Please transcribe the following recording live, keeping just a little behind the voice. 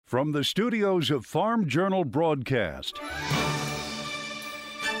From the studios of Farm Journal Broadcast,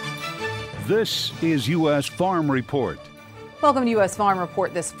 this is U.S. Farm Report. Welcome to U.S. Farm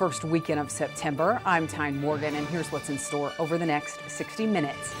Report this first weekend of September. I'm Tyne Morgan, and here's what's in store over the next 60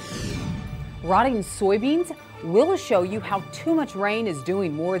 minutes. Rotting soybeans will show you how too much rain is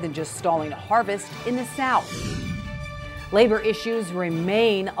doing more than just stalling a harvest in the South. Labor issues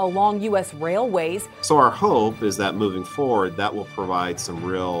remain along U.S. railways. So our hope is that moving forward, that will provide some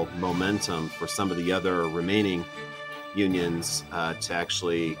real momentum for some of the other remaining unions to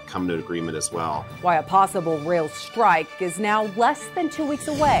actually come to an agreement as well. Why a possible rail strike is now less than 2 weeks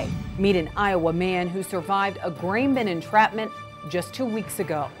away. Meet an Iowa man who survived a grain bin entrapment just 2 weeks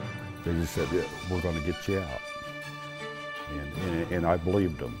ago. They just said, yeah, we're going to get you out. And I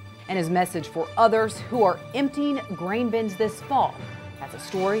believed them. And his message for others who are emptying grain bins this fall. That's a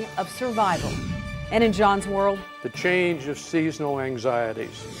story of survival. And in John's world, the change of seasonal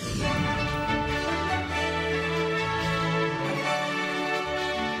anxieties.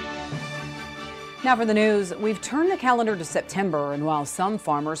 Now for the news, we've turned the calendar to September, and while some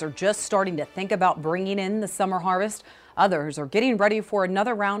farmers are just starting to think about bringing in the summer harvest, others are getting ready for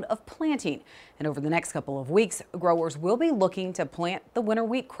another round of planting. And over the next couple of weeks, growers will be looking to plant the winter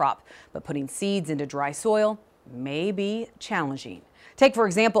wheat crop, but putting seeds into dry soil may be challenging. Take, for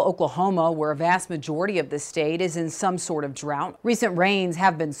example, Oklahoma, where a vast majority of the state is in some sort of drought. Recent rains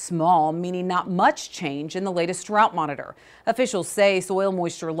have been small, meaning not much change in the latest drought monitor. Officials say soil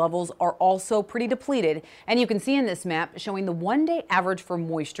moisture levels are also pretty depleted, and you can see in this map showing the one-day average for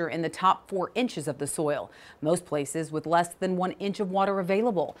moisture in the top 4 inches of the soil. Most places with less than 1 inch of water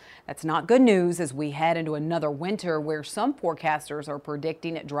available. That's not good news as we head into another winter where some forecasters are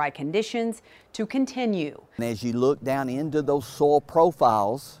predicting dry conditions to continue. And as you look down into those soil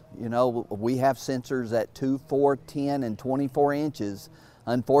profiles, you know, we have sensors at 2, 4, 10, and 24 inches.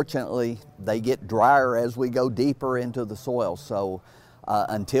 Unfortunately, they get drier as we go deeper into the soil. So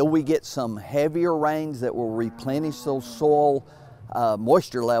until we get some heavier rains that will replenish those soil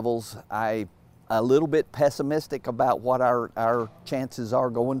moisture levels, I'm a little bit pessimistic about what our chances are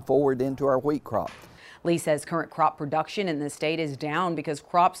going forward into our wheat crop. Lee says current crop production in the state is down because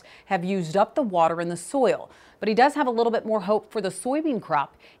crops have used up the water in the soil. But he does have a little bit more hope for the soybean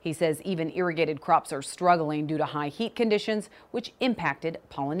crop. He says even irrigated crops are struggling due to high heat conditions, which impacted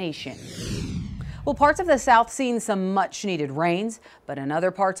pollination. Well, parts of the South seeing some much needed rains, but in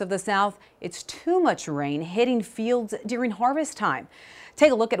other parts of the South, it's too much rain hitting fields during harvest time.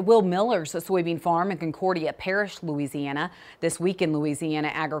 Take a look at Will Miller's soybean farm in Concordia Parish, Louisiana. This week in Louisiana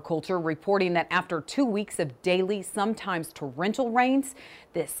agriculture reporting that after 2 weeks of daily, sometimes torrential rains,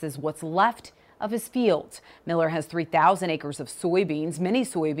 this is what's left of his fields. Miller has 3,000 acres of soybeans. Many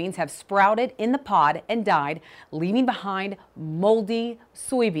soybeans have sprouted in the pod and died, leaving behind moldy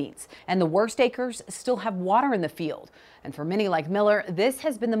soybeans. And the worst acres still have water in the field. And for many like Miller, this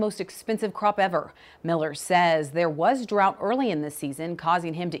has been the most expensive crop ever. Miller says there was drought early in the season,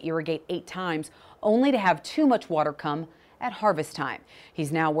 causing him to irrigate 8 times, only to have too much water come at harvest time.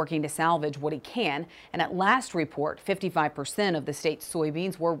 He's now working to salvage what he can, and at last report, 55% of the state's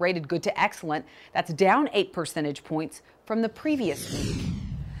soybeans were rated good to excellent. That's down 8 percentage points from the previous week.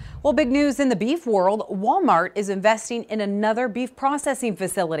 Well, big news in the beef world. Walmart is investing in another beef processing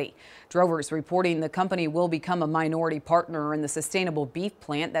facility. Drovers reporting the company will become a minority partner in the sustainable beef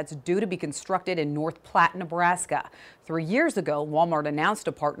plant that's due to be constructed in North Platte, Nebraska. 3 years ago, Walmart announced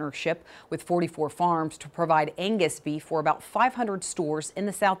a partnership with 44 farms to provide Angus beef for about 500 stores in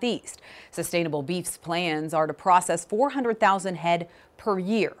the Southeast. Sustainable Beef's plans are to process 400,000 head per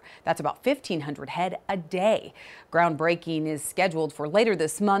year. That's about 1,500 head a day. Groundbreaking is scheduled for later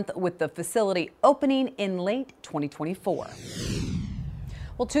this month, with the facility opening in late 2024.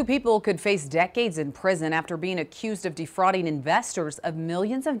 Well, 2 people could face decades in prison after being accused of defrauding investors of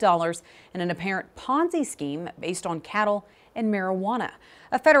millions of dollars in an apparent Ponzi scheme based on cattle and marijuana.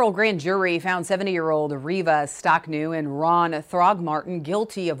 A federal grand jury found 70-year-old Riva Stocknew and Ron Throgmartin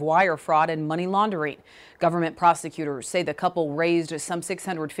guilty of wire fraud and money laundering. Government prosecutors say the couple raised some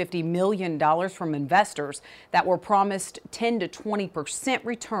 $650 million from investors that were promised 10 to 20%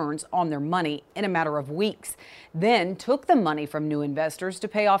 returns on their money in a matter of weeks, then took the money from new investors to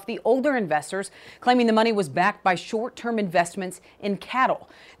pay off the older investors, claiming the money was backed by short-term investments in cattle.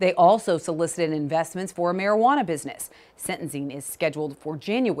 They also solicited investments for a marijuana business. Sentencing is scheduled for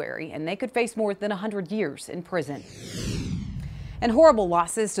January, and they could face more than 100 years in prison. And horrible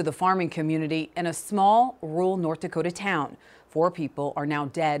losses to the farming community in a small rural North Dakota town. 4 people are now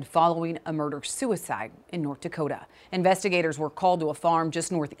dead following a murder-suicide in North Dakota. Investigators were called to a farm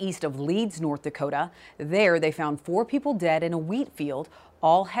just northeast of Leeds, North Dakota. There, they found 4 people dead in a wheat field.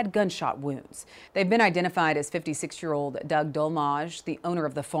 All had gunshot wounds. They've been identified as 56-year-old Doug Dolmaj, the owner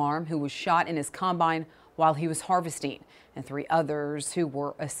of the farm, who was shot in his combine while he was harvesting, and 3 others who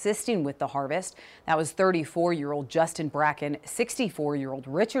were assisting with the harvest. That was 34-year-old Justin Bracken, 64-year-old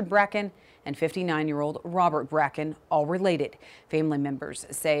Richard Bracken, and 59-year-old Robert Bracken, all related. Family members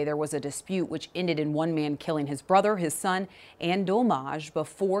say there was a dispute which ended in one man killing his brother, his son, and Dolmaj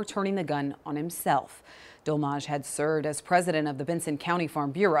before turning the gun on himself. Dolmaj had served as president of the Benson County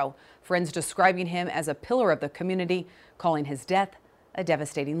Farm Bureau, friends describing him as a pillar of the community, calling his death a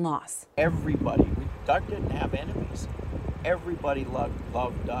devastating loss. Everybody, Doug didn't have enemies. Everybody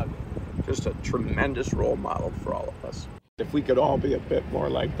loved Doug. Just a tremendous role model for all of us. If we could all be a bit more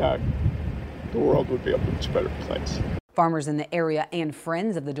like Doug, the world would be a much better place. Farmers in the area and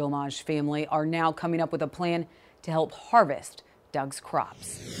friends of the Dolmaj family are now coming up with a plan to help harvest Doug's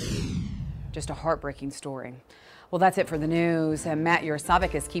crops. Just a heartbreaking story. Well, that's it for the news. And Matt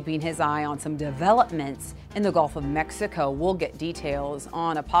Yurosavik is keeping his eye on some developments in the Gulf of Mexico. We'll get details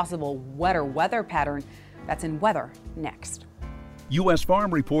on a possible wetter weather pattern. That's in weather next. U.S.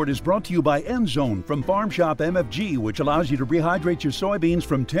 Farm Report is brought to you by Endzone from Farm Shop MFG, which allows you to rehydrate your soybeans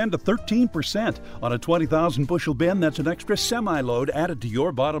from 10 to 13%. On a 20,000 bushel bin, that's an extra semi-load added to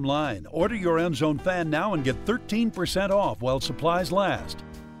your bottom line. Order your Endzone fan now and get 13% off while supplies last.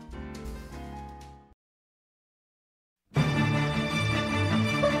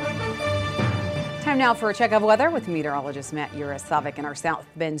 Time now for a check of weather with meteorologist Matt Yurosavik in our South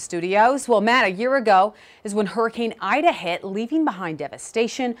Bend studios. Well, Matt, a year ago is when Hurricane Ida hit, leaving behind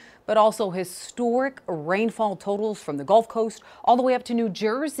devastation, but also historic rainfall totals from the Gulf Coast all the way up to New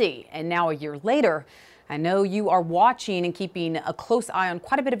Jersey. And now a year later, I know you are watching and keeping a close eye on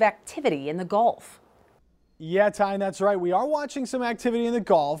quite a bit of activity in the Gulf. Yeah, Ty, that's right. We are watching some activity in the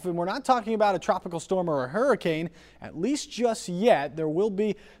Gulf, and we're not talking about a tropical storm or a hurricane, at least just yet. There will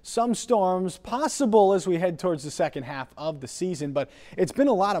be some storms possible as we head towards the second half of the season, but it's been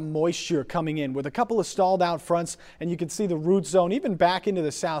a lot of moisture coming in with a couple of stalled out fronts, and you can see the root zone even back into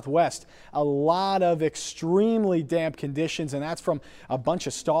the southwest. A lot of extremely damp conditions, and that's from a bunch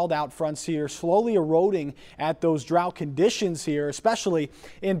of stalled out fronts here, slowly eroding at those drought conditions here, especially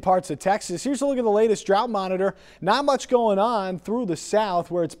in parts of Texas. Here's a look at the latest drought monitor. Not much going on through the south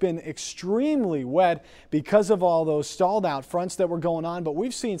where it's been extremely wet because of all those stalled out fronts that were going on, but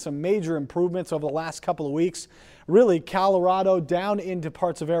we've seen some major improvements over the last couple of weeks. Really, Colorado down into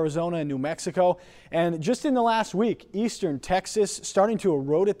parts of Arizona and New Mexico. And just in the last week, eastern Texas starting to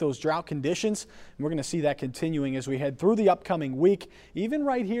erode at those drought conditions. And we're going to see that continuing as we head through the upcoming week. Even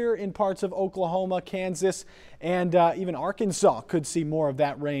right here in parts of Oklahoma, Kansas, and even Arkansas could see more of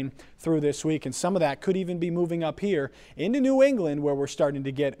that rain through this week. And some of that could even be moving up here into New England, where we're starting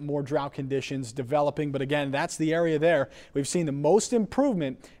to get more drought conditions developing. But again, that's the area there we've seen the most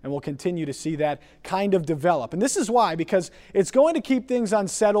improvement, and we'll continue to see that kind of develop. And this is why, because it's going to keep things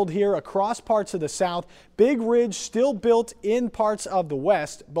unsettled here across parts of the south. Big Ridge still built in parts of the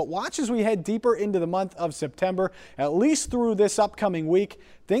west, but watch as we head deeper into the month of September, at least through this upcoming week.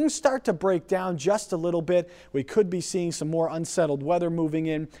 Things start to break down just a little bit. We could be seeing some more unsettled weather moving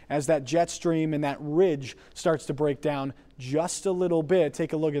in as that jet stream and that ridge starts to break down just a little bit.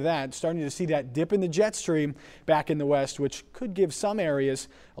 Take a look at that. Starting to see that dip in the jet stream back in the west, which could give some areas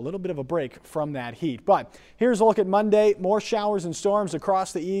a little bit of a break from that heat. But here's a look at Monday. More showers and storms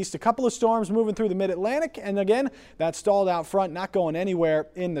across the east. A couple of storms moving through the mid-Atlantic. And again, that stalled out front not going anywhere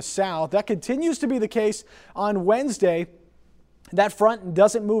in the south. That continues to be the case on Wednesday. That front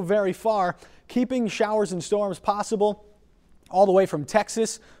doesn't move very far, keeping showers and storms possible all the way from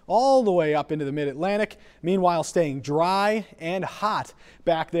Texas all the way up into the mid-Atlantic. Meanwhile, staying dry and hot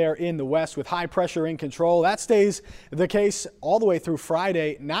back there in the west with high pressure in control. That stays the case all the way through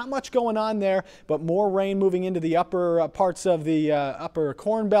Friday. Not much going on there, but more rain moving into the upper parts of the upper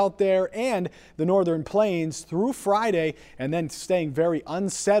Corn Belt there and the northern plains through Friday, and then staying very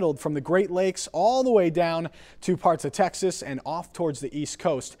unsettled from the Great Lakes all the way down to parts of Texas and off towards the East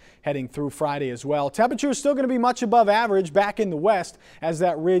Coast heading through Friday as well. Temperatures still going to be much above average back in the west as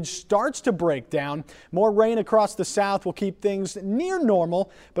that ridge starts to break down. More rain across the south will keep things near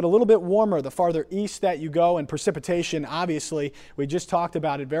normal, but a little bit warmer the farther east that you go. And precipitation, obviously, we just talked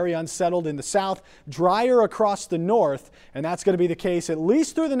about it, very unsettled in the south, drier across the north, and that's going to be the case at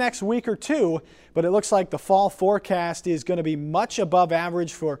least through the next week or two. But it looks like the fall forecast is going to be much above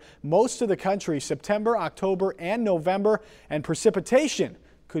average for most of the country, September, October, and November, and precipitation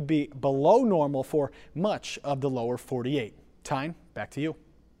could be below normal for much of the lower 48. Tyne, back to you.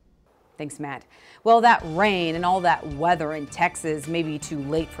 Thanks, Matt. Well, that rain and all that weather in Texas may be too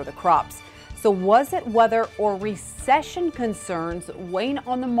late for the crops. So was it weather or recession concerns weighing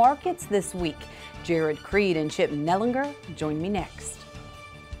on the markets this week? Jared Creed and Chip Nellinger join me next.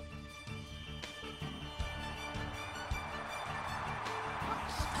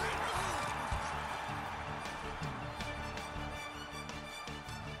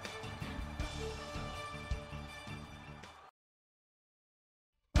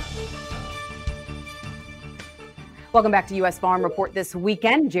 Welcome back to U.S. Farm Report this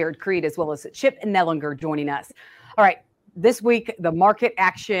weekend. Jared Creed as well as Chip Nellinger joining us. All right, this week, the market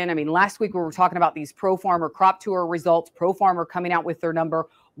action. I mean, last week we were talking about these Pro Farmer Crop Tour results. Pro Farmer coming out with their number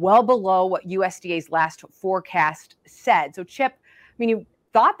well below what USDA's last forecast said. So, Chip, I mean, you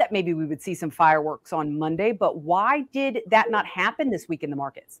thought that maybe we would see some fireworks on Monday, but why did that not happen this week in the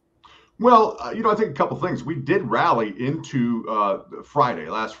markets? Well, I think a couple things. We did rally into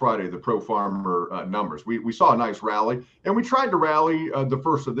last Friday, the Pro Farmer numbers. We saw a nice rally, and we tried to rally the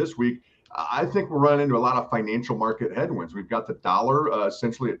first of this week. I think we're running into a lot of financial market headwinds. We've got the dollar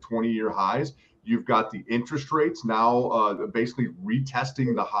essentially at 20-year highs. You've got the interest rates now basically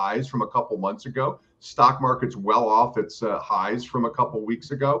retesting the highs from a couple months ago. Stock market's well off its highs from a couple weeks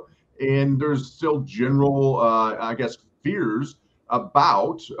ago. And there's still general, fears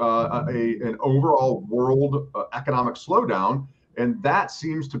about an overall world economic slowdown, and that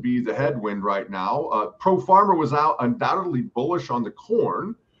seems to be the headwind right now. Pro Farmer was out undoubtedly bullish on the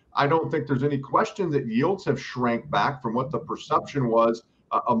corn. I don't think there's any question that yields have shrank back from what the perception was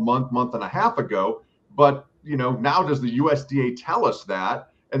a month and a half ago. But now does the USDA tell us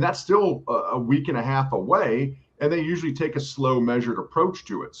that? And that's still a week and a half away, and they usually take a slow, measured approach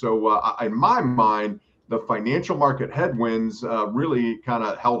to it. So in my mind, the financial market headwinds really kind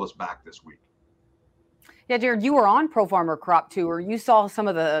of held us back this week. Yeah, Jared, you were on Pro Farmer Crop Tour. You saw some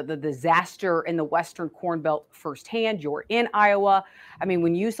of the disaster in the Western Corn Belt firsthand. You're in Iowa. I mean,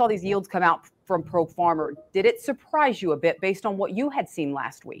 when you saw these yields come out from Pro Farmer, did it surprise you a bit based on what you had seen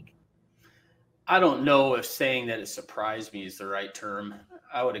last week? I don't know if saying that it surprised me is the right term.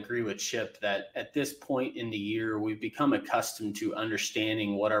 I would agree with Chip that at this point in the year, we've become accustomed to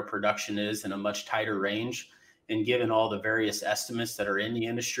understanding what our production is in a much tighter range. And given all the various estimates that are in the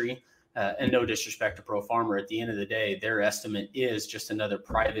industry, and no disrespect to Pro Farmer, at the end of the day, their estimate is just another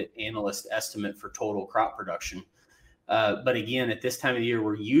private analyst estimate for total crop production. But again, at this time of the year,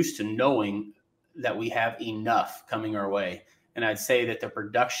 we're used to knowing that we have enough coming our way. And I'd say that the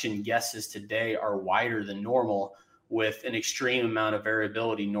production guesses today are wider than normal, with an extreme amount of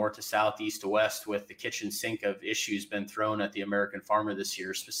variability north to south, east to west, with the kitchen sink of issues been thrown at the American farmer this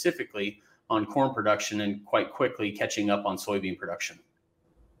year, specifically on corn production and quite quickly catching up on soybean production.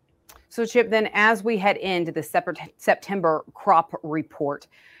 So, Chip, then as we head into the September crop report,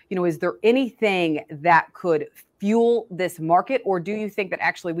 is there anything that could fuel this market, or do you think that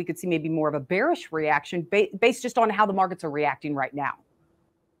actually we could see maybe more of a bearish reaction based just on how the markets are reacting right now?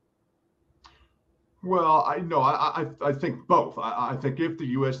 Well, I think both. I think if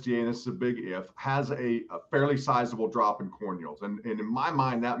the USDA, and this is a big if, has a fairly sizable drop in corn yields, and in my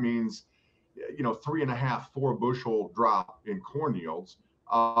mind that means 3.5, 4 bushel drop in corn yields,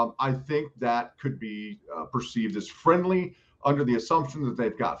 I think that could be perceived as friendly under the assumption that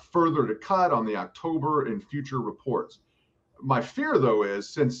they've got further to cut on the October and future reports. My fear, though, is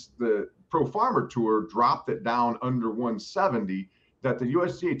since the Pro Farmer Tour dropped it down under 170, that the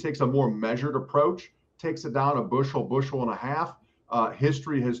USDA takes a more measured approach, takes it down a bushel and a half.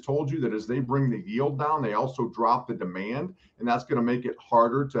 History has told you that as they bring the yield down, they also drop the demand, and that's going to make it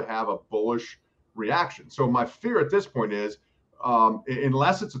harder to have a bullish reaction. So my fear at this point is,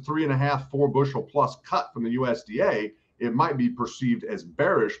 unless it's a 3.5, 4 bushel plus cut from the USDA, it might be perceived as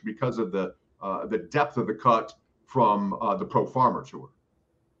bearish because of the depth of the cut from the Pro Farmer Tour.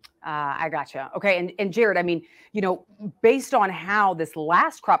 I gotcha. Okay. And Jared, I mean, based on how this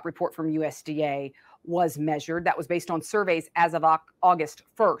last crop report from USDA was measured, that was based on surveys as of August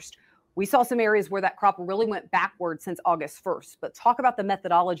 1st. We saw some areas where that crop really went backward since August 1st. But talk about the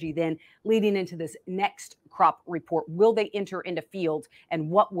methodology then leading into this next crop report. Will they enter into fields, and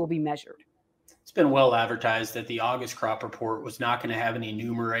what will be measured? It's been well advertised that the August crop report was not going to have any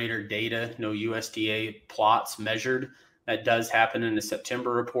numerator data, no USDA plots measured. That does happen in the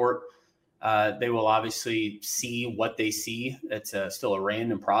September report. They will obviously see what they see. It's still a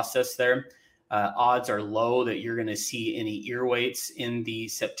random process there. Odds are low that you're going to see any ear weights in the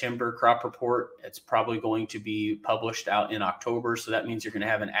September crop report. It's probably going to be published out in October. So that means you're going to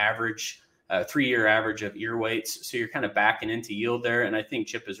have an average, 3-year average of ear weights. So you're kind of backing into yield there. And I think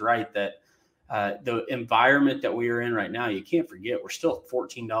Chip is right that the environment that we are in right now, you can't forget, we're still at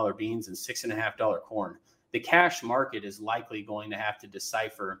 $14 beans and $6.50 corn. The cash market is likely going to have to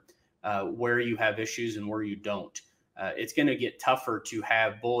decipher where you have issues and where you don't. It's going to get tougher to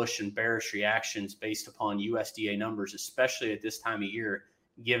have bullish and bearish reactions based upon USDA numbers, especially at this time of year,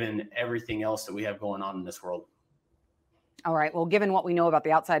 given everything else that we have going on in this world. All right. Well, given what we know about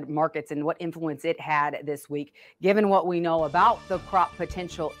the outside markets and what influence it had this week, given what we know about the crop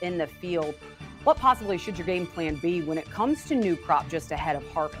potential in the field, what possibly should your game plan be when it comes to new crop just ahead of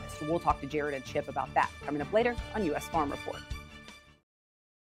harvest? We'll talk to Jared and Chip about that coming up later on U.S. Farm Report.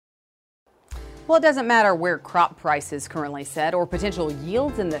 Well, it doesn't matter where crop prices currently set or potential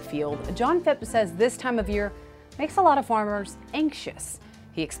yields in the field. John Phipps says this time of year makes a lot of farmers anxious.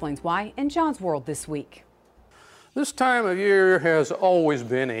 He explains why in John's World this week. This time of year has always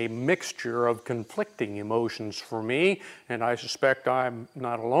been a mixture of conflicting emotions for me, and I suspect I'm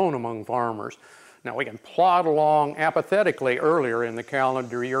not alone among farmers. Now, we can plod along apathetically earlier in the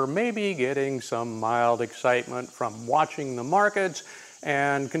calendar year, maybe getting some mild excitement from watching the markets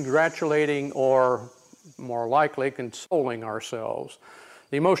and congratulating or, more likely, consoling ourselves.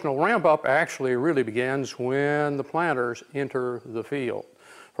 The emotional ramp-up actually really begins when the planters enter the field.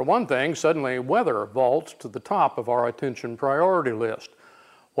 For one thing, suddenly weather vaults to the top of our attention priority list.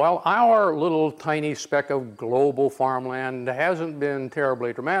 While our little tiny speck of global farmland hasn't been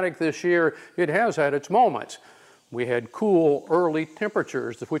terribly dramatic this year, it has had its moments. We had cool early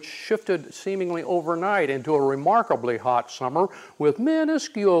temperatures which shifted seemingly overnight into a remarkably hot summer with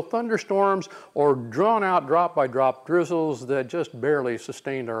minuscule thunderstorms or drawn-out drop-by-drop drizzles that just barely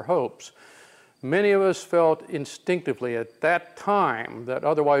sustained our hopes. Many of us felt instinctively at that time that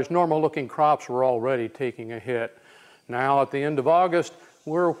otherwise normal-looking crops were already taking a hit. Now, at the end of August,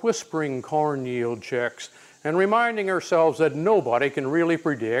 we're whispering corn yield checks and reminding ourselves that nobody can really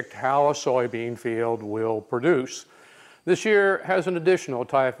predict how a soybean field will produce. This year has an additional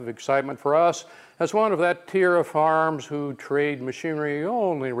type of excitement for us. As one of that tier of farms who trade machinery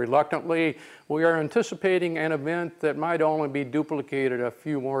only reluctantly, we are anticipating an event that might only be duplicated a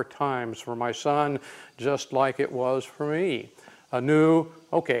few more times for my son, just like it was for me. A new,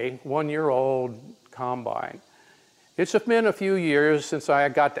 1-year-old combine. It's been a few years since I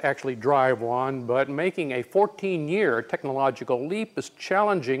got to actually drive one, but making a 14-year technological leap is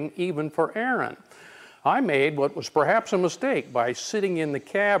challenging even for Aaron. I made what was perhaps a mistake by sitting in the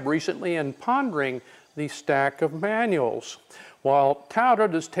cab recently and pondering the stack of manuals. While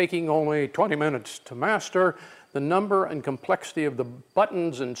touted as taking only 20 minutes to master, the number and complexity of the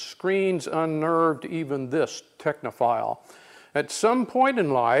buttons and screens unnerved even this technophile. At some point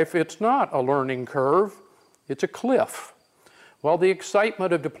in life, it's not a learning curve, it's a cliff. While the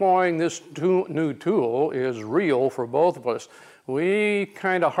excitement of deploying this new tool is real for both of us, we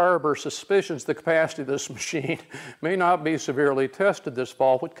kind of harbor suspicions the capacity of this machine may not be severely tested this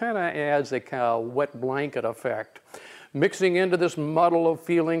fall, which kind of adds a kind of wet blanket effect. Mixing into this muddle of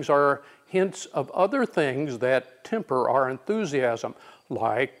feelings are hints of other things that temper our enthusiasm,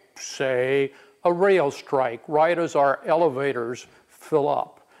 like, say, a rail strike right as our elevators fill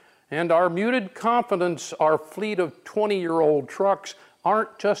up. And our muted confidence our fleet of 20-year-old trucks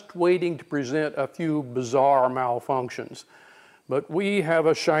aren't just waiting to present a few bizarre malfunctions. But we have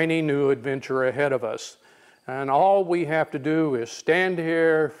a shiny new adventure ahead of us. And all we have to do is stand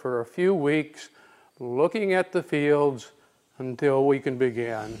here for a few weeks, looking at the fields until we can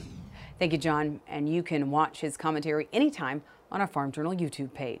begin. Thank you, John. And you can watch his commentary anytime on our Farm Journal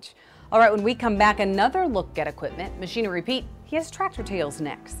YouTube page. All right, when we come back, another look at equipment. Machinery Pete, he has Tractor Tales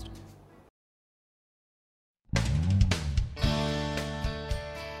next.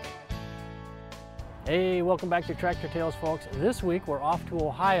 Hey, welcome back to Tractor Tales, folks. This week we're off to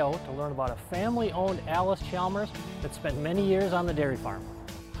Ohio to learn about a family-owned Allis Chalmers that spent many years on the dairy farm.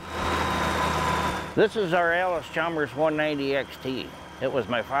 This is our Allis Chalmers 190 XT. It was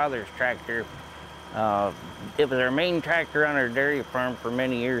my father's tractor. It was our main tractor on our dairy farm for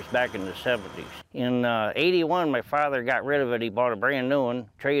many years back in the 70s. In 81, my father got rid of it. He bought a brand new one,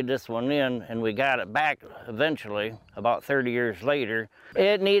 traded this one in, and we got it back eventually, about 30 years later.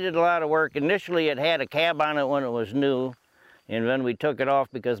 It needed a lot of work. Initially, it had a cab on it when it was new, and then we took it off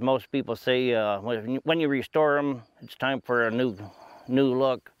because most people say when you restore them, it's time for a new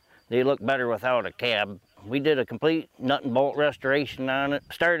look. They look better without a cab. We did a complete nut and bolt restoration on it.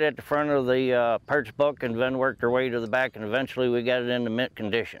 Started at the front of the parts book and then worked our way to the back, and eventually we got it into mint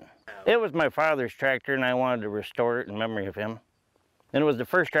condition. It was my father's tractor, and I wanted to restore it in memory of him. And it was the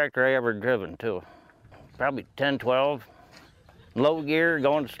first tractor I ever driven, too. Probably 10, 12. Low gear,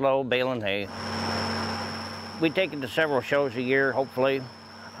 going slow, baling hay. We take it to several shows a year, hopefully.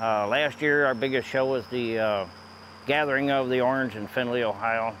 Last year, our biggest show was the gathering of the orange in Findlay,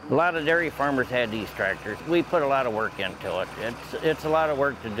 Ohio. A lot of dairy farmers had these tractors. We put a lot of work into it. It's a lot of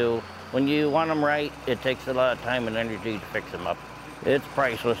work to do. When you want them right, it takes a lot of time and energy to fix them up. It's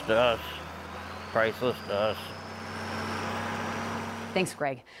priceless to us. Priceless to us. Thanks,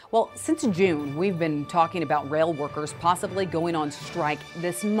 Greg. Well, since June, we've been talking about rail workers possibly going on strike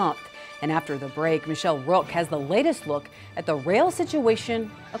this month. And after the break, Michelle Rook has the latest look at the rail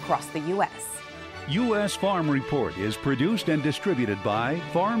situation across the U.S. U.S. Farm Report is produced and distributed by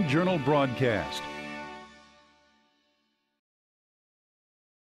Farm Journal Broadcast.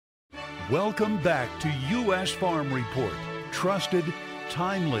 Welcome back to U.S. Farm Report. Trusted,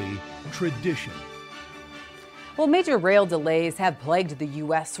 timely, tradition. Well, major rail delays have plagued the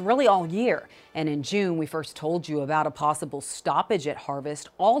U.S. really all year. And in June, we first told you about a possible stoppage at Harvest,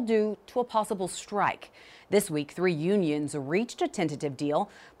 all due to a possible strike. This week, 3 unions reached a tentative deal,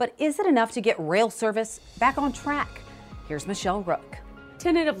 but is it enough to get rail service back on track? Here's Michelle Rook.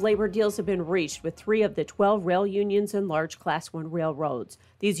 Tentative labor deals have been reached with 3 of the 12 rail unions and large Class I railroads.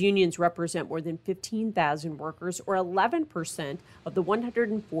 These unions represent more than 15,000 workers, or 11% of the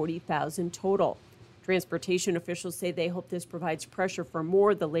 140,000 total. Transportation officials say they hope this provides pressure for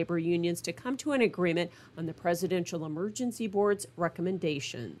more of the labor unions to come to an agreement on the Presidential Emergency Board's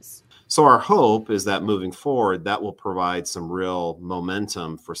recommendations. So our hope is that moving forward, that will provide some real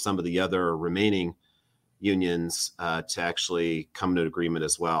momentum for some of the other remaining unions to actually come to an agreement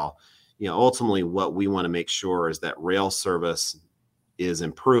as well. You know, ultimately what we want to make sure is that rail service is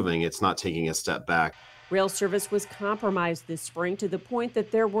improving. It's not taking a step back. Rail service was compromised this spring to the point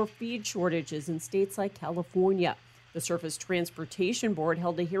that there were feed shortages in states like California. The Surface Transportation Board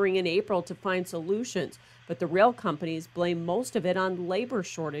held a hearing in April to find solutions, but the rail companies blame most of it on labor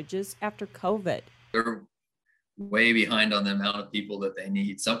shortages after COVID. They're way behind on the amount of people that they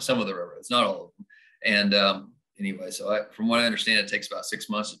need, some of the railroads, not all of them. And anyway, so from what I understand, it takes about 6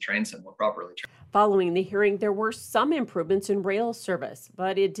 months to train someone properly. Following the hearing, there were some improvements in rail service,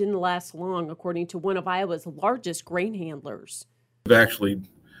 but it didn't last long, according to one of Iowa's largest grain handlers. It actually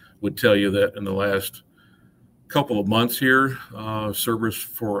would tell you that in the last couple of months here, service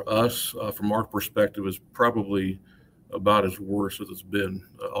for us, from our perspective, is probably about as worse as it's been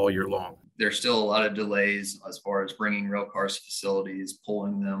all year long. There's still a lot of delays as far as bringing rail cars to facilities,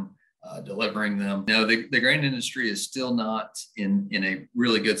 pulling them, delivering them. You know, the grain industry is still not in a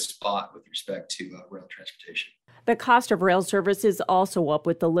really good spot with respect to rail transportation. The cost of rail service is also up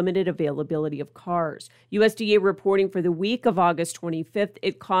with the limited availability of cars. USDA reporting for the week of August 25th,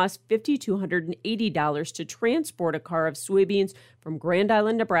 it cost $5,280 to transport a car of soybeans from Grand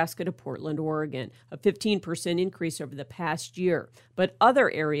Island, Nebraska to Portland, Oregon, a 15% increase over the past year. But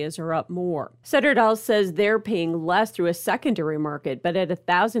other areas are up more. Sederdal says they're paying less through a secondary market, but at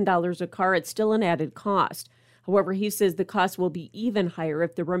 $1,000 a car, it's still an added cost. However, he says the cost will be even higher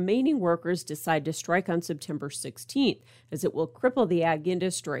if the remaining workers decide to strike on September 16th, as it will cripple the ag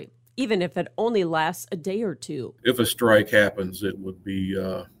industry, even if it only lasts a day or two. If a strike happens, it would be,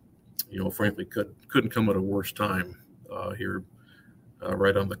 frankly, couldn't come at a worse time here,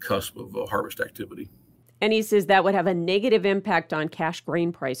 right on the cusp of harvest activity. And he says that would have a negative impact on cash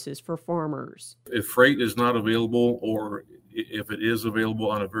grain prices for farmers. If freight is not available, or if it is available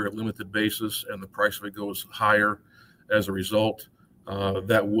on a very limited basis and the price of it goes higher as a result,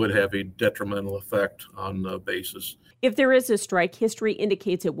 that would have a detrimental effect on basis. If there is a strike, history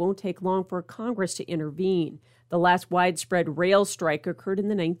indicates it won't take long for Congress to intervene. The last widespread rail strike occurred in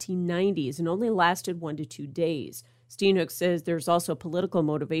the 1990s and only lasted 1 to 2 days. Steenhoek says there's also political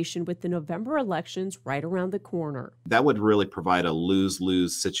motivation with the November elections right around the corner. That would really provide a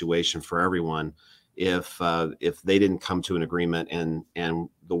lose-lose situation for everyone if they didn't come to an agreement and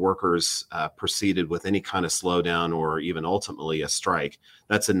the workers proceeded with any kind of slowdown or even ultimately a strike.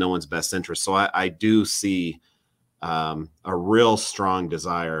 That's in no one's best interest. So I do see a real strong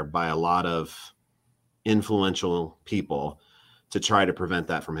desire by a lot of influential people to try to prevent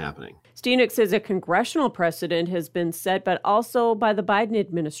that from happening. Steenhoek says a congressional precedent has been set, but also by the Biden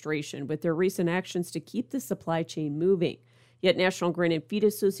administration with their recent actions to keep the supply chain moving. Yet National Grain and Feed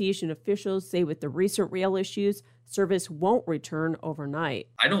Association officials say with the recent rail issues, service won't return overnight.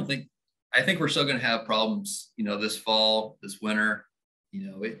 I think we're still going to have problems, this fall, this winter.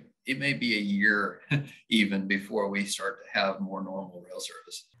 It may be a year even before we start to have more normal rail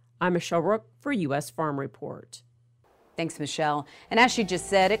service. I'm Michelle Rook for U.S. Farm Report. Thanks, Michelle. And as she just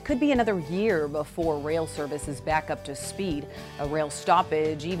said, it could be another year before rail service is back up to speed. A rail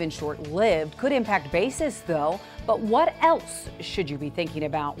stoppage, even short-lived, could impact basis, though. But what else should you be thinking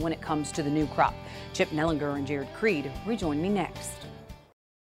about when it comes to the new crop? Chip Nellinger and Jared Creed rejoin me next.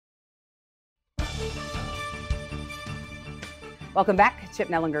 Welcome back. Chip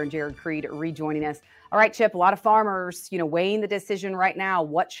Nellinger and Jared Creed rejoining us. All right, Chip, a lot of farmers, weighing the decision right now.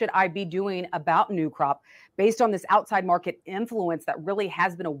 What should I be doing about new crop based on this outside market influence that really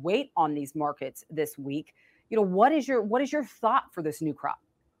has been a weight on these markets this week? What is your thought for this new crop?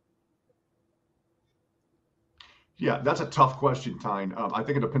 Yeah, that's a tough question, Tyne. I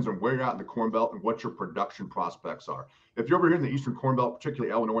think it depends on where you're at in the Corn Belt and what your production prospects are. If you're over here in the Eastern Corn Belt,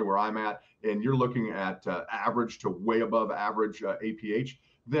 particularly Illinois, where I'm at, and you're looking at average to way above average APH,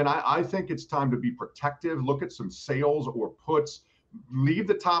 then I think it's time to be protective. Look at some sales or puts. Leave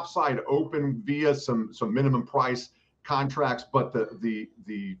the top side open via some minimum price contracts. But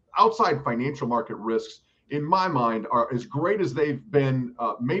the outside financial market risks, in my mind, are as great as they've been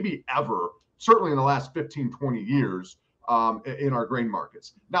maybe ever, certainly in the last 15, 20 years in our grain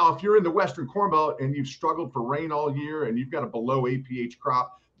markets. Now, if you're in the Western Corn Belt and you've struggled for rain all year and you've got a below APH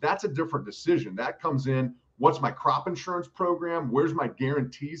crop, that's a different decision. That comes in, what's my crop insurance program? Where's my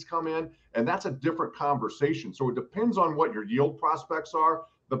guarantees come in? And that's a different conversation. So it depends on what your yield prospects are.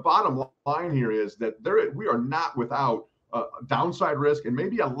 The bottom line here is that we are not without downside risk, and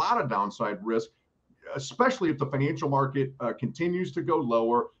maybe a lot of downside risk, especially if the financial market continues to go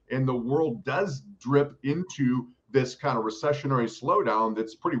lower and the world does drip into this kind of recessionary slowdown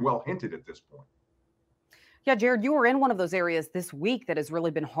that's pretty well hinted at this point. Yeah, Jared, you were in one of those areas this week that has really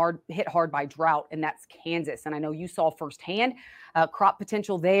been hit hard by drought, and that's Kansas. And I know you saw firsthand crop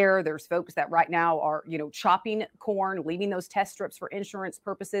potential there. There's folks that right now are, chopping corn, leaving those test strips for insurance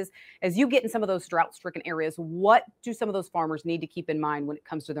purposes. As you get in some of those drought-stricken areas, what do some of those farmers need to keep in mind when it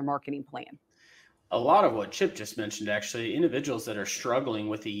comes to their marketing plan? A lot of what Chip just mentioned, actually, individuals that are struggling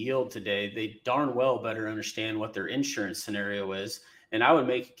with the yield today, they darn well better understand what their insurance scenario is. And I would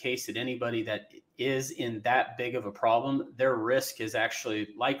make a case that anybody that is in that big of a problem, their risk is actually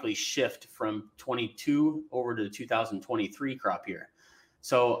likely shift from 22 over to the 2023 crop year.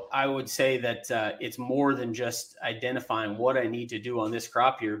 So I would say that it's more than just identifying what I need to do on this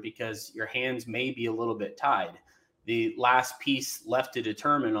crop year, because your hands may be a little bit tied. The last piece left to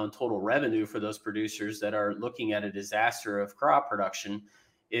determine on total revenue for those producers that are looking at a disaster of crop production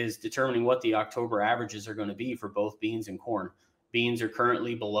is determining what the October averages are going to be for both beans and corn. Beans are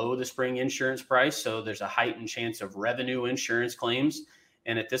currently below the spring insurance price, so there's a heightened chance of revenue insurance claims.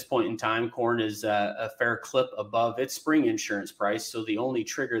 And at this point in time, corn is a fair clip above its spring insurance price, so the only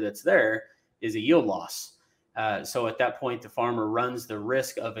trigger that's there is a yield loss. So at that point, the farmer runs the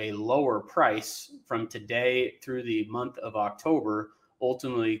risk of a lower price from today through the month of October,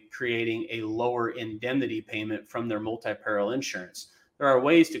 ultimately creating a lower indemnity payment from their multi-peril insurance. There are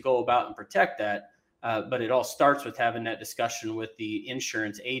ways to go about and protect that, but it all starts with having that discussion with the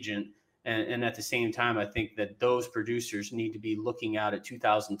insurance agent. And at the same time, I think that those producers need to be looking out at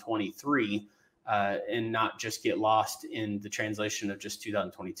 2023 and not just get lost in the translation of just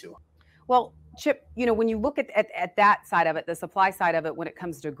 2022. Well, Chip, when you look at that side of it, the supply side of it when it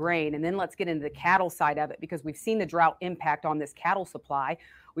comes to grain, and then let's get into the cattle side of it, because we've seen the drought impact on this cattle supply.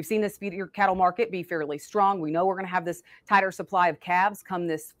 We've seen this feeder cattle market be fairly strong. We know we're going to have this tighter supply of calves come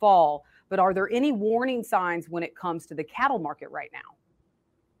this fall. But are there any warning signs when it comes to the cattle market right now?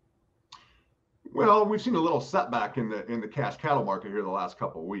 Well, we've seen a little setback in the cash cattle market here the last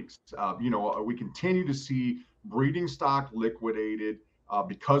couple of weeks. We continue to see breeding stock liquidated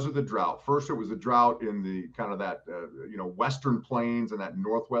because of the drought. First, it was the drought in the kind of that western plains and that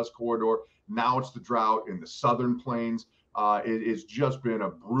northwest corridor. Now it's the drought in the southern plains. It has just been a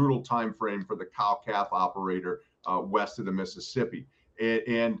brutal time frame for the cow-calf operator west of the Mississippi.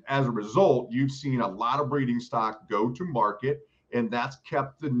 And as a result, you've seen a lot of breeding stock go to market, and that's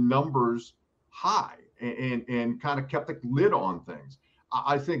kept the numbers high and kind of kept the lid on things.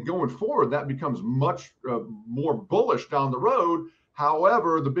 I think going forward, that becomes much more bullish down the road.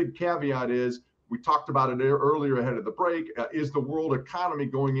 However, the big caveat is, we talked about it earlier ahead of the break, is the world economy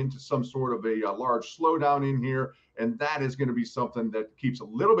going into some sort of a large slowdown in here? And that is going to be something that keeps a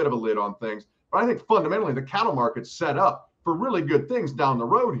little bit of a lid on things. But I think fundamentally the cattle market's set up for really good things down the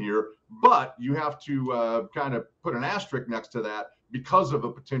road here, but you have to kind of put an asterisk next to that because of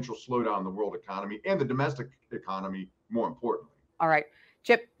a potential slowdown in the world economy and the domestic economy, more importantly. All right.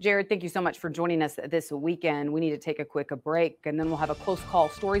 Chip, Jared, thank you so much for joining us this weekend. We need to take a quick break, and then we'll have a close call.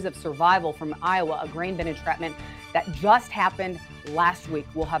 Stories of survival from Iowa, a grain bin entrapment that just happened last week.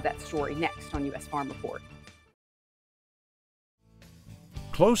 We'll have that story next on U.S. Farm Report.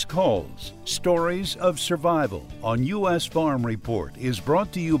 Close Calls, Stories of Survival on U.S. Farm Report is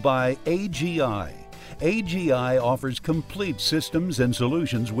brought to you by AGI. AGI offers complete systems and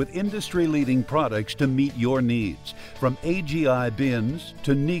solutions with industry-leading products to meet your needs. From AGI bins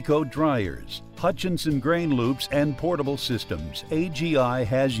to Nico dryers, Hutchinson grain loops, and portable systems, AGI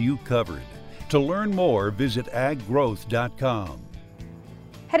has you covered. To learn more, visit aggrowth.com.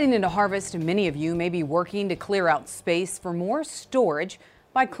 Heading into harvest, many of you may be working to clear out space for more storage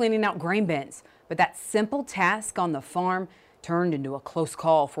by cleaning out grain bins. But that simple task on the farm turned into a close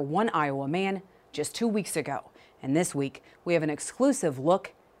call for one Iowa man just 2 weeks ago. And this week, we have an exclusive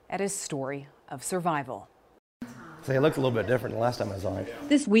look at his story of survival. So it looked a little bit different than last time I saw him.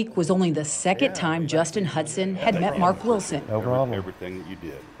 This week was only the second time Justin Hudson had met Mark Wilson. No problem. Everything that you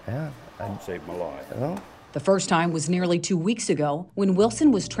did. Yeah. Saved my life. Well, the first time was nearly 2 weeks ago when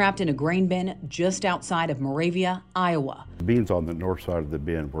Wilson was trapped in a grain bin just outside of Moravia, Iowa. The beans on the north side of the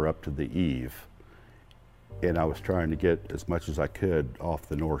bin were up to the eave, and I was trying to get as much as I could off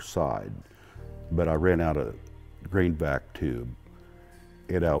the north side, but I ran out of grain vac tube,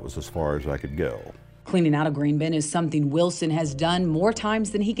 and that was as far as I could go. Cleaning out a grain bin is something Wilson has done more times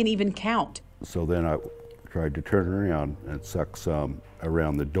than he can even count. So then I tried to turn around and suck some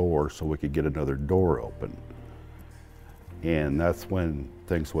around the door so we could get another door open. And that's when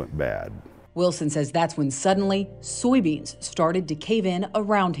things went bad. Wilson says that's when suddenly soybeans started to cave in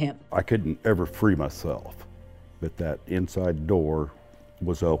around him. I couldn't ever free myself, but that inside door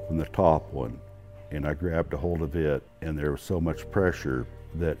was open, the top one, and I grabbed a hold of it, and there was so much pressure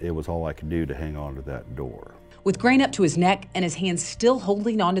that it was all I could do to hang on to that door. With grain up to his neck and his hands still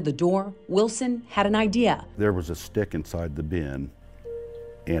holding onto the door, Wilson had an idea. There was a stick inside the bin,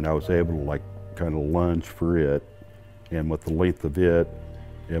 and I was able to kind of lunge for it, and with the length of it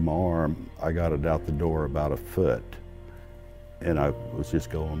in my arm, I got it out the door about a foot, and I was just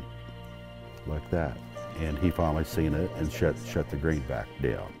going like that. And he finally seen it and shut the grain back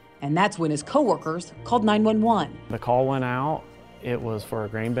down. And that's when his coworkers called 911. The call went out. It was for a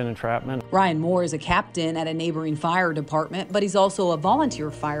grain bin entrapment. Ryan Moore is a captain at a neighboring fire department, but he's also a volunteer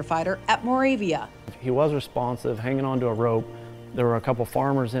firefighter at Moravia. He was responsive, hanging onto a rope. There were a couple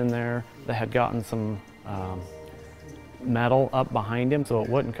farmers in there that had gotten some metal up behind him so it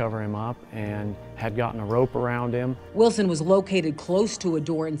wouldn't cover him up, and had gotten a rope around him. Wilson was located close to a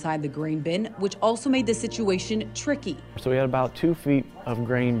door inside the grain bin, which also made the situation tricky. So we had about 2 feet of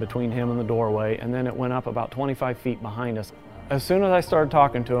grain between him and the doorway, and then it went up about 25 feet behind us. As soon as I started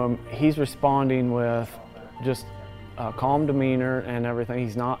talking to him, he's responding with just a calm demeanor and everything.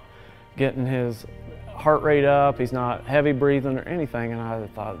 He's not getting his heart rate up, he's not heavy breathing or anything, and I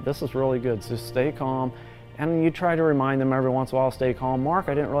thought, this is really good, so just stay calm. And you try to remind them every once in a while, stay calm. Mark,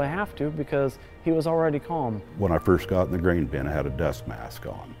 I didn't really have to because he was already calm. When I first got in the grain bin, I had a dust mask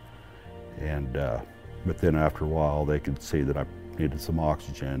on. And, but then after a while, they could see that I needed some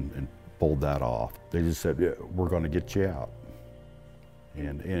oxygen and pulled that off. They just said, yeah, we're gonna get you out.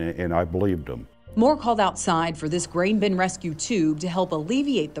 And I believed them. Moore called outside for this grain bin rescue tube to help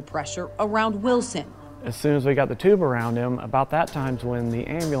alleviate the pressure around Wilson. As soon as we got the tube around him, about that time's when the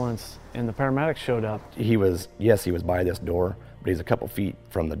ambulance and the paramedics showed up. he was by this door, but he's a couple feet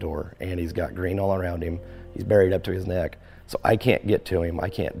from the door, and he's got grain all around him. He's buried up to his neck. So I can't get to him. I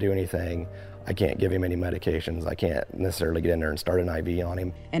can't do anything. I can't give him any medications. I can't necessarily get in there and start an IV on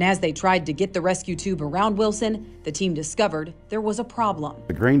him. And as they tried to get the rescue tube around Wilson, the team discovered there was a problem.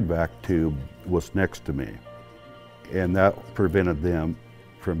 The grain vac tube was next to me, and that prevented them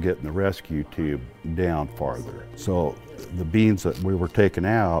from getting the rescue tube down farther. So the beans that we were taking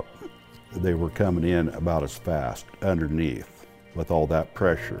out, they were coming in about as fast underneath with all that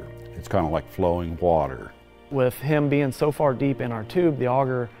pressure. It's kind of like flowing water. With him being so far deep in our tube, the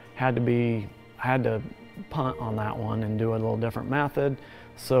auger had to punt on that one and do a little different method.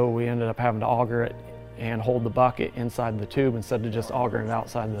 So we ended up having to auger it and hold the bucket inside the tube instead of just augering it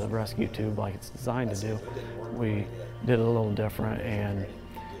outside the rescue tube like it's designed to do. We did it a little different, and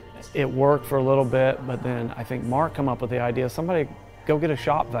it worked for a little bit, but then I think Mark come up with the idea, somebody go get a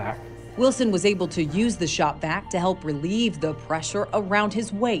shop vac. Wilson was able to use the shop vac to help relieve the pressure around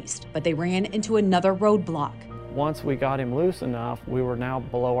his waist, but they ran into another roadblock. Once we got him loose enough, we were now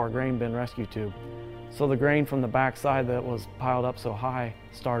below our grain bin rescue tube. So the grain from the backside that was piled up so high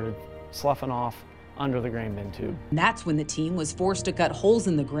started sloughing off under the grain bin tube. And that's when the team was forced to cut holes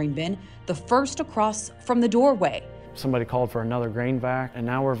in the grain bin, the first across from the doorway. Somebody called for another grain vac, and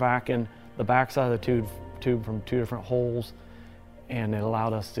now we're vacuuming the backside of the tube from 2 different holes, and it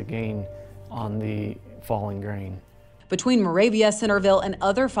allowed us to gain on the falling grain. Between Moravia, Centerville, and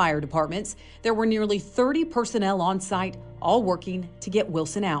other fire departments, there were nearly 30 personnel on site, all working to get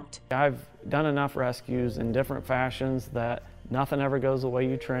Wilson out. I've done enough rescues in different fashions that nothing ever goes the way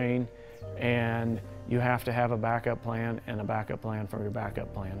you train, and you have to have a backup plan and a backup plan for your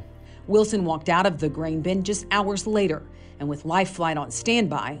backup plan. Wilson walked out of the grain bin just hours later, and with Life Flight on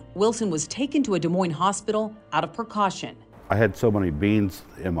standby, Wilson was taken to a Des Moines hospital out of precaution. I had so many beans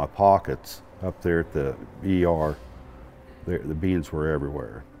in my pockets up there at the ER. The beans were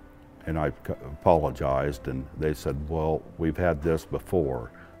everywhere. And I apologized, and they said, well, we've had this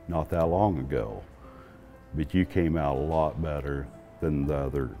before, not that long ago, but you came out a lot better than the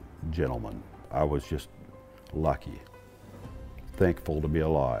other gentleman. I was just lucky, thankful to be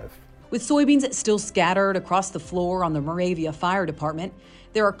alive. With soybeans still scattered across the floor on the Moravia Fire Department,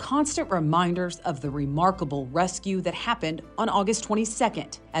 there are constant reminders of the remarkable rescue that happened on August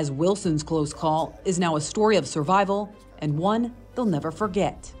 22nd, as Wilson's close call is now a story of survival and one they'll never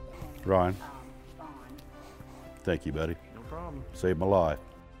forget. Ryan, thank you, buddy. No problem. Saved my life.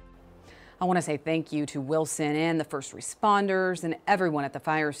 I want to say thank you to Wilson and the first responders and everyone at the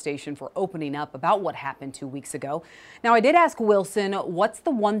fire station for opening up about what happened 2 weeks ago. Now, I did ask Wilson what's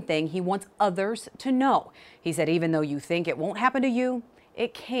the one thing he wants others to know. He said even though you think it won't happen to you,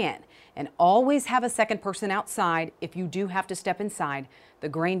 it can. And always have a second person outside if you do have to step inside the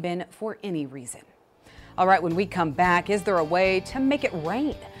grain bin for any reason. All right, when we come back, is there a way to make it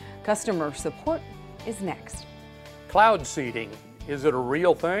rain? Customer support is next. Cloud seeding, is it a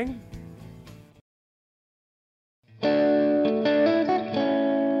real thing?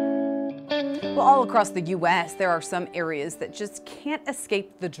 Well, all across the U.S., there are some areas that just can't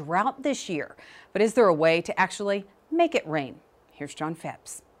escape the drought this year. But is there a way to actually make it rain? Here's John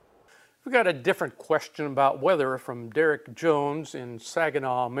Phipps. We got a different question about weather from Derek Jones in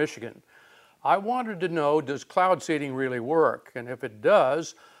Saginaw, Michigan. I wanted to know, does cloud seeding really work? And if it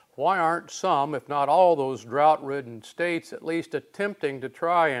does, why aren't some, if not all, those drought-ridden states at least attempting to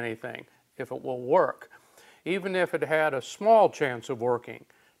try anything, if it will work? Even if it had a small chance of working.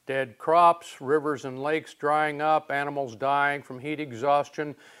 Dead crops, rivers and lakes drying up, animals dying from heat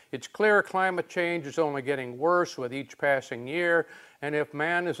exhaustion. It's clear climate change is only getting worse with each passing year, and if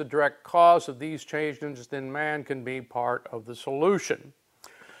man is a direct cause of these changes, then man can be part of the solution.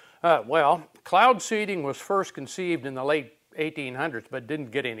 Well, cloud seeding was first conceived in the late 1800s, but didn't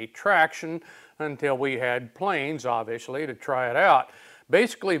get any traction until we had planes, obviously, to try it out.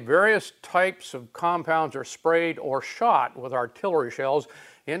 Basically, various types of compounds are sprayed or shot with artillery shells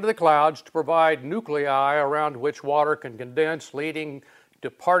into the clouds to provide nuclei around which water can condense, leading to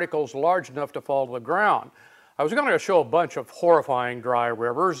particles large enough to fall to the ground. I was going to show a bunch of horrifying dry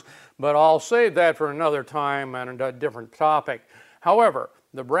rivers, but I'll save that for another time and a different topic. However,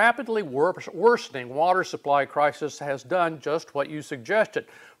 the rapidly worsening water supply crisis has done just what you suggested,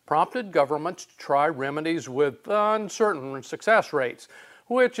 prompted governments to try remedies with uncertain success rates,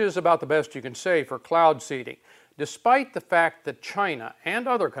 which is about the best you can say for cloud seeding. Despite the fact that China and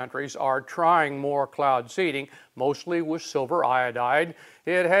other countries are trying more cloud seeding, mostly with silver iodide,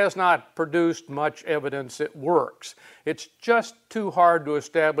 it has not produced much evidence it works. It's just too hard to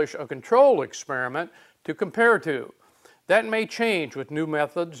establish a control experiment to compare to. That may change with new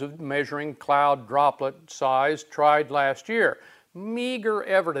methods of measuring cloud droplet size tried last year. Meager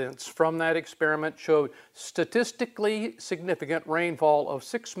evidence from that experiment showed statistically significant rainfall of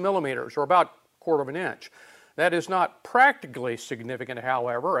 6 millimeters, or about a quarter of an inch. That is not practically significant,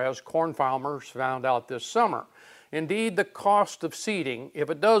 however, as corn farmers found out this summer. Indeed, the cost of seeding, if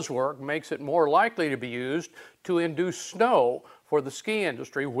it does work, makes it more likely to be used to induce snow for the ski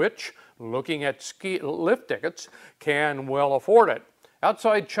industry, which, looking at ski lift tickets, can well afford it.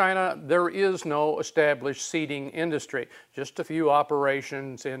 Outside China, there is no established seeding industry, just a few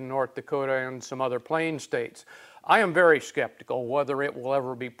operations in North Dakota and some other plain states. I am very skeptical whether it will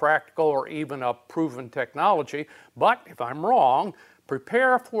ever be practical or even a proven technology, but if I'm wrong,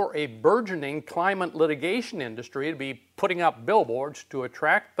 prepare for a burgeoning climate litigation industry to be putting up billboards to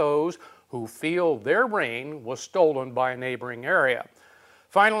attract those who feel their rain was stolen by a neighboring area.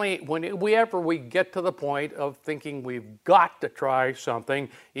 Finally, whenever we get to the point of thinking we've got to try something,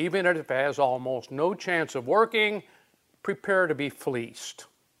 even if it has almost no chance of working, prepare to be fleeced.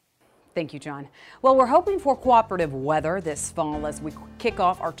 Thank you, John. Well, we're hoping for cooperative weather this fall as we kick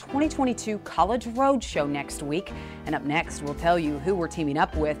off our 2022 College Road Show next week. And up next, we'll tell you who we're teaming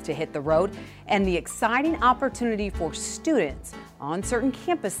up with to hit the road and the exciting opportunity for students on certain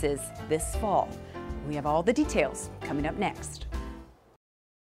campuses this fall. We have all the details coming up next.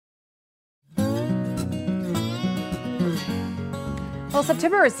 Well,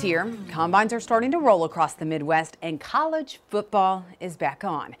 September is here. Combines are starting to roll across the Midwest, and college football is back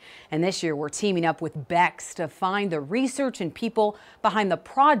on. And this year, we're teaming up with Beck's to find the research and people behind the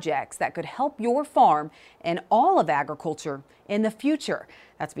projects that could help your farm and all of agriculture in the future.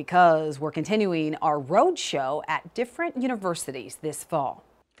 That's because we're continuing our road show at different universities this fall.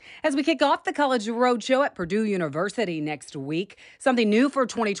 As we kick off the College Roadshow at Purdue University next week, something new for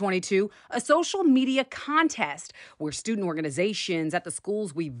 2022, a social media contest where student organizations at the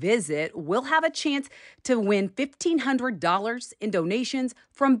schools we visit will have a chance to win $1,500 in donations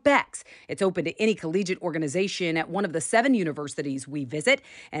from Beck's. It's open to any collegiate organization at one of the 7 universities we visit,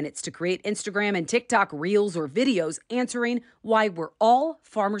 and it's to create Instagram and TikTok reels or videos answering why we're all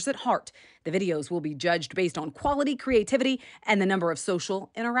farmers at heart. The videos will be judged based on quality, creativity, and the number of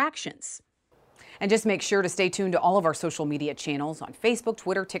social interactions. And just make sure to stay tuned to all of our social media channels on Facebook,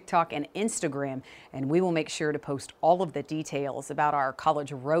 Twitter, TikTok, and Instagram. And we will make sure to post all of the details about our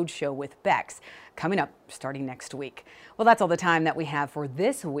College Roadshow with Beck's coming up starting next week. Well, that's all the time that we have for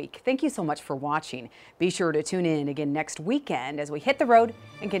this week. Thank you so much for watching. Be sure to tune in again next weekend as we hit the road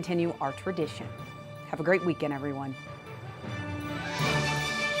and continue our tradition. Have a great weekend, everyone.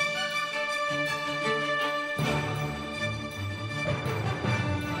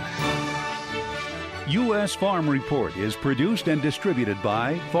 U.S. Farm Report is produced and distributed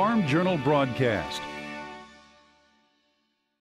by Farm Journal Broadcast.